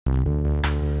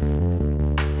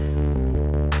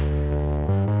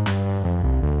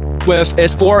with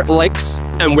its 4 legs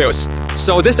and wheels.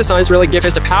 So this design really gives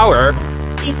us the power.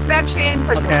 Inspection,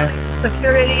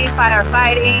 security,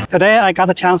 firefighting. Today I got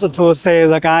a chance to see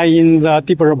the guy in the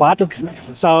deep robotic.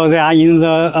 So they are in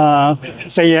the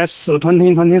CES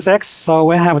 2026. So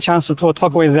we have a chance to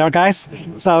talk with their guys.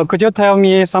 So could you tell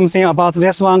me something about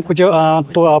this one? Could you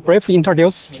do a brief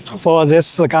introduce for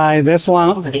this guy, this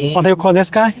one? What do you call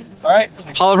this guy? All right.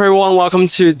 Hello everyone, welcome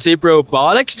to Deep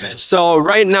Robotics. So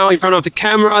right now in front of the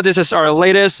camera, this is our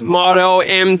latest model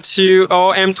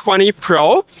M20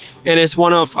 Pro. And it's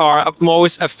one of our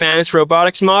most advanced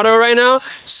robotics model right now.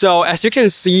 So as you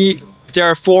can see, there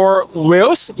are 4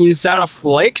 wheels instead of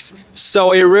legs.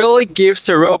 So it really gives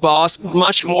the robots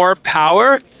much more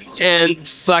power and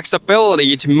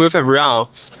flexibility to move around.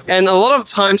 And a lot of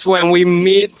times when we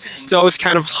meet those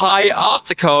kind of high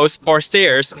obstacles or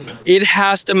stairs, it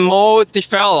has the mold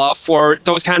developed for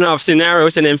those kind of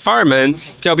scenarios and environment.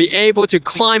 They'll be able to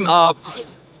climb up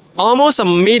almost a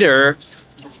meter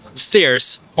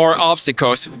stairs or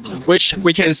obstacles, which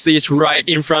we can see is right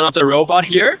in front of the robot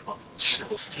here.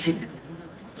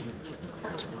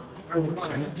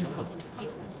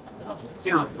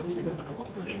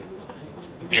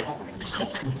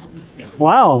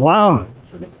 Wow, wow.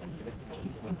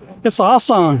 It's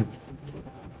awesome.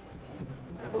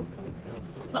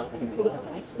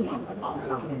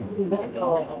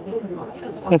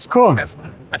 It's cool.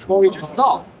 That's what we just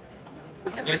saw.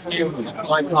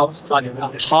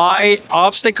 High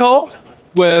obstacle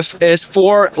with its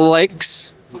 4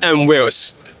 legs and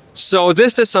wheels. So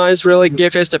this design really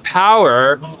gives us the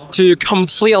power to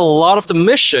complete a lot of the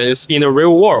missions in the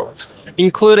real world,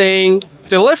 including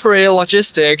delivery,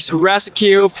 logistics,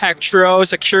 rescue, patrol,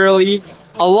 security,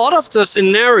 a lot of the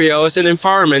scenarios and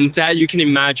environment that you can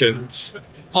imagine.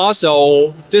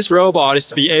 Also, this robot is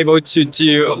to be able to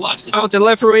do last mile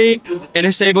delivery and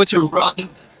is able to run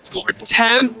for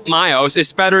 10 miles.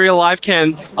 Its battery life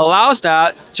can allows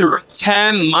that to run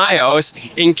 10 miles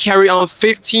and carry on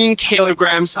 15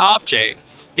 kilograms object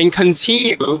and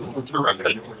continue to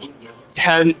run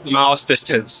 10 miles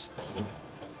distance.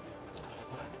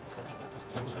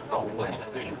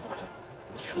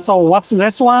 So what's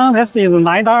this one? This is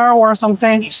LiDAR or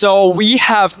something? So we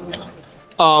have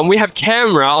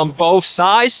camera on both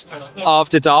sides of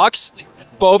the docks,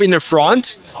 both in the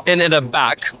front and in the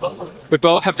back. We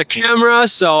both have the camera,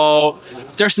 so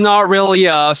there's not really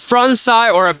a front side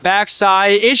or a back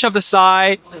side. Each of the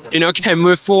side, can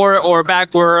move forward or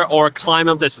backward or climb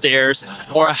up the stairs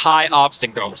or high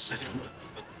obstacles.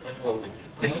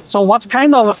 So what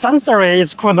kind of sensory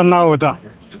is could node?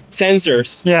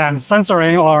 Sensors. Yeah,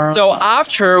 sensory or... So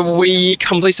after we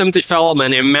complete some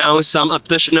development and mount some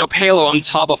additional payload on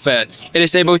top of it, it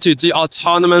is able to do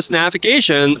autonomous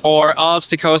navigation or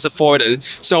obstacles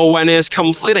avoidance. So when it's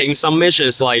completing some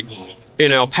missions like,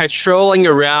 patrolling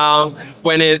around,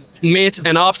 when it meets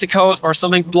an obstacle or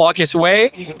something block its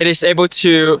way, it is able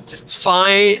to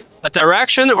find a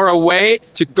direction or a way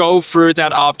to go through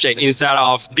that object instead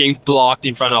of being blocked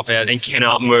in front of it and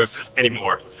cannot move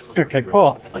anymore. Okay,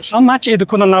 cool. How much it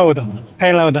could load,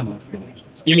 payload?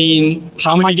 You mean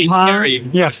how much it can carry?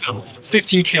 Yes.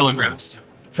 15 kilograms.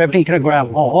 15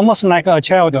 kilograms. Oh, almost like a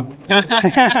child.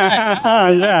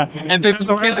 Yeah. And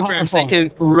 15 kilograms, they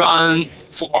can run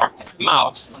 4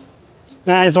 miles.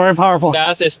 Yeah, it's very powerful.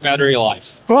 That's its battery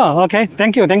life. Cool. Okay.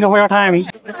 Thank you. Thank you for your time.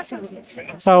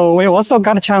 So we also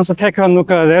got a chance to take a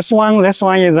look at this one. This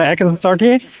one is the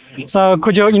X30. So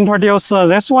could you introduce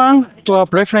this one?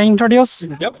 Briefly introduce?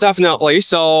 Yep, definitely.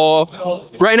 So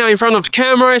right now in front of the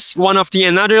camera is one of the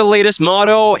another latest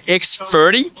model,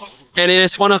 X30. And it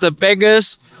is one of the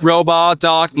biggest robot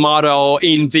dog model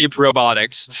in deep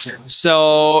robotics.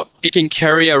 So it can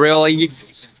carry a really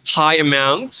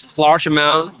large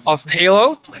amount of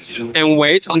payload and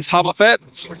weight on top of it.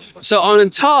 So on the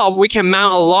top, we can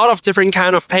mount a lot of different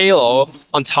kind of payload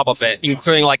on top of it,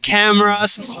 including like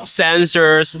cameras,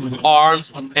 sensors,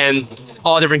 arms, and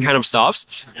all different kind of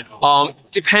stuffs.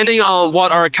 Depending on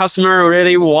what our customer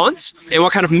really wants and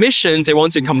what kind of mission they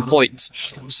want to complete.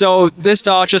 So this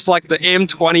dog, just like the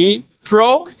M20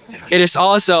 Pro, it is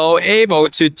also able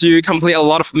to complete a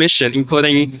lot of mission,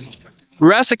 including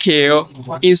rescue,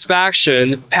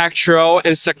 inspection, patrol,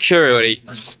 and security.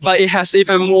 But it has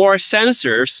even more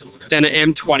sensors than the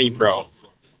M20 Pro.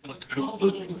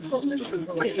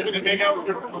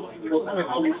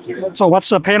 So what's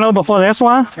the payload for this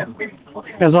one?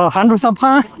 It's 100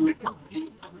 pounds?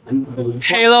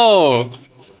 Payload!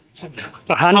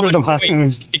 100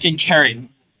 pounds. It can carry.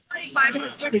 25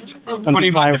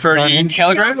 to 30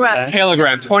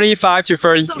 kilogram. 25 to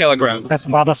 30 kilograms. That's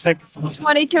about a 6.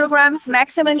 20 kilograms,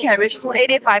 maximum carriage to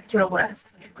 85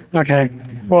 kilograms. Okay,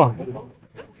 cool.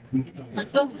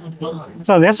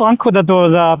 So this one could do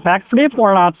the backflip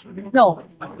or not? No,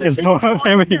 It's too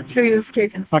heavy. two use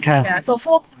cases. Okay. Yeah. So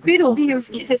for B2B use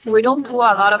cases, we don't do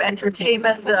a lot of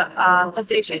entertainment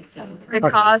positions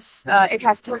because it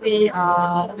has to be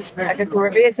like the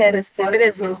durability and the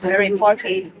stability is very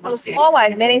important. So small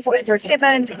one, mainly for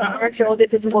entertainment, commercial.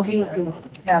 This is what we do.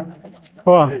 Yeah.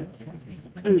 Cool.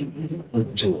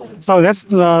 So that's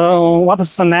what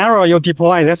scenario you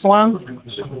deploy this one?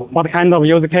 What kind of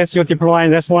use case you deploy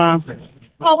this one?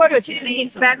 Power utility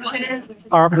inspection,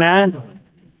 Our plan?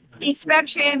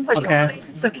 inspection, patrolling,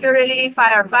 security,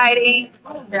 firefighting.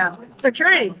 Yeah.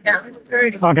 Security. Yeah.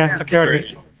 Security. Okay, Yeah.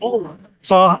 security.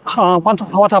 So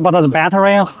what about the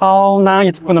battery? How long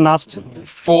it could last?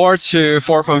 4 to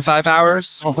 4.5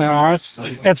 hours. 4 hours.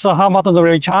 It's how about the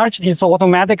recharge? It's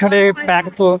automatically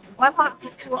back to. One part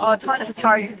to autonomous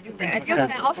charging. And you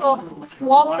can also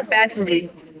swap the battery.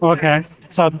 Okay.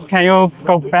 So can you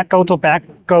go back to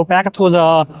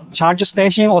the charge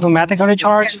station automatically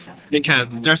charge? You can.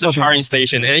 There's a charging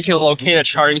station, and you can locate a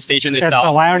charging station It's a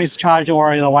itself. wireless charge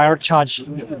or a wired charge?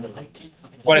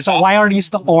 What It's is a wireless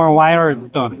or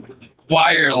wired?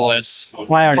 wireless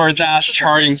Wired. for that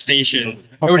charging station.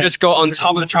 It would Okay. just go on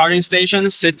top of the charging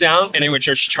station, sit down, and it would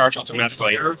just charge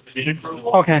automatically.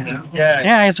 Okay.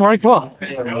 Yeah, it's very cool.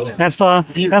 That's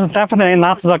definitely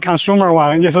not the consumer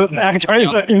one. It's actually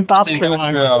the industrial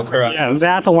one. Correct. Yeah,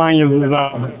 that one is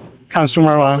the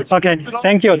consumer one. Okay.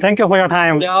 Thank you. Thank you for your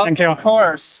time. Yeah, Thank you. of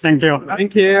course. Thank you.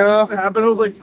 Thank you.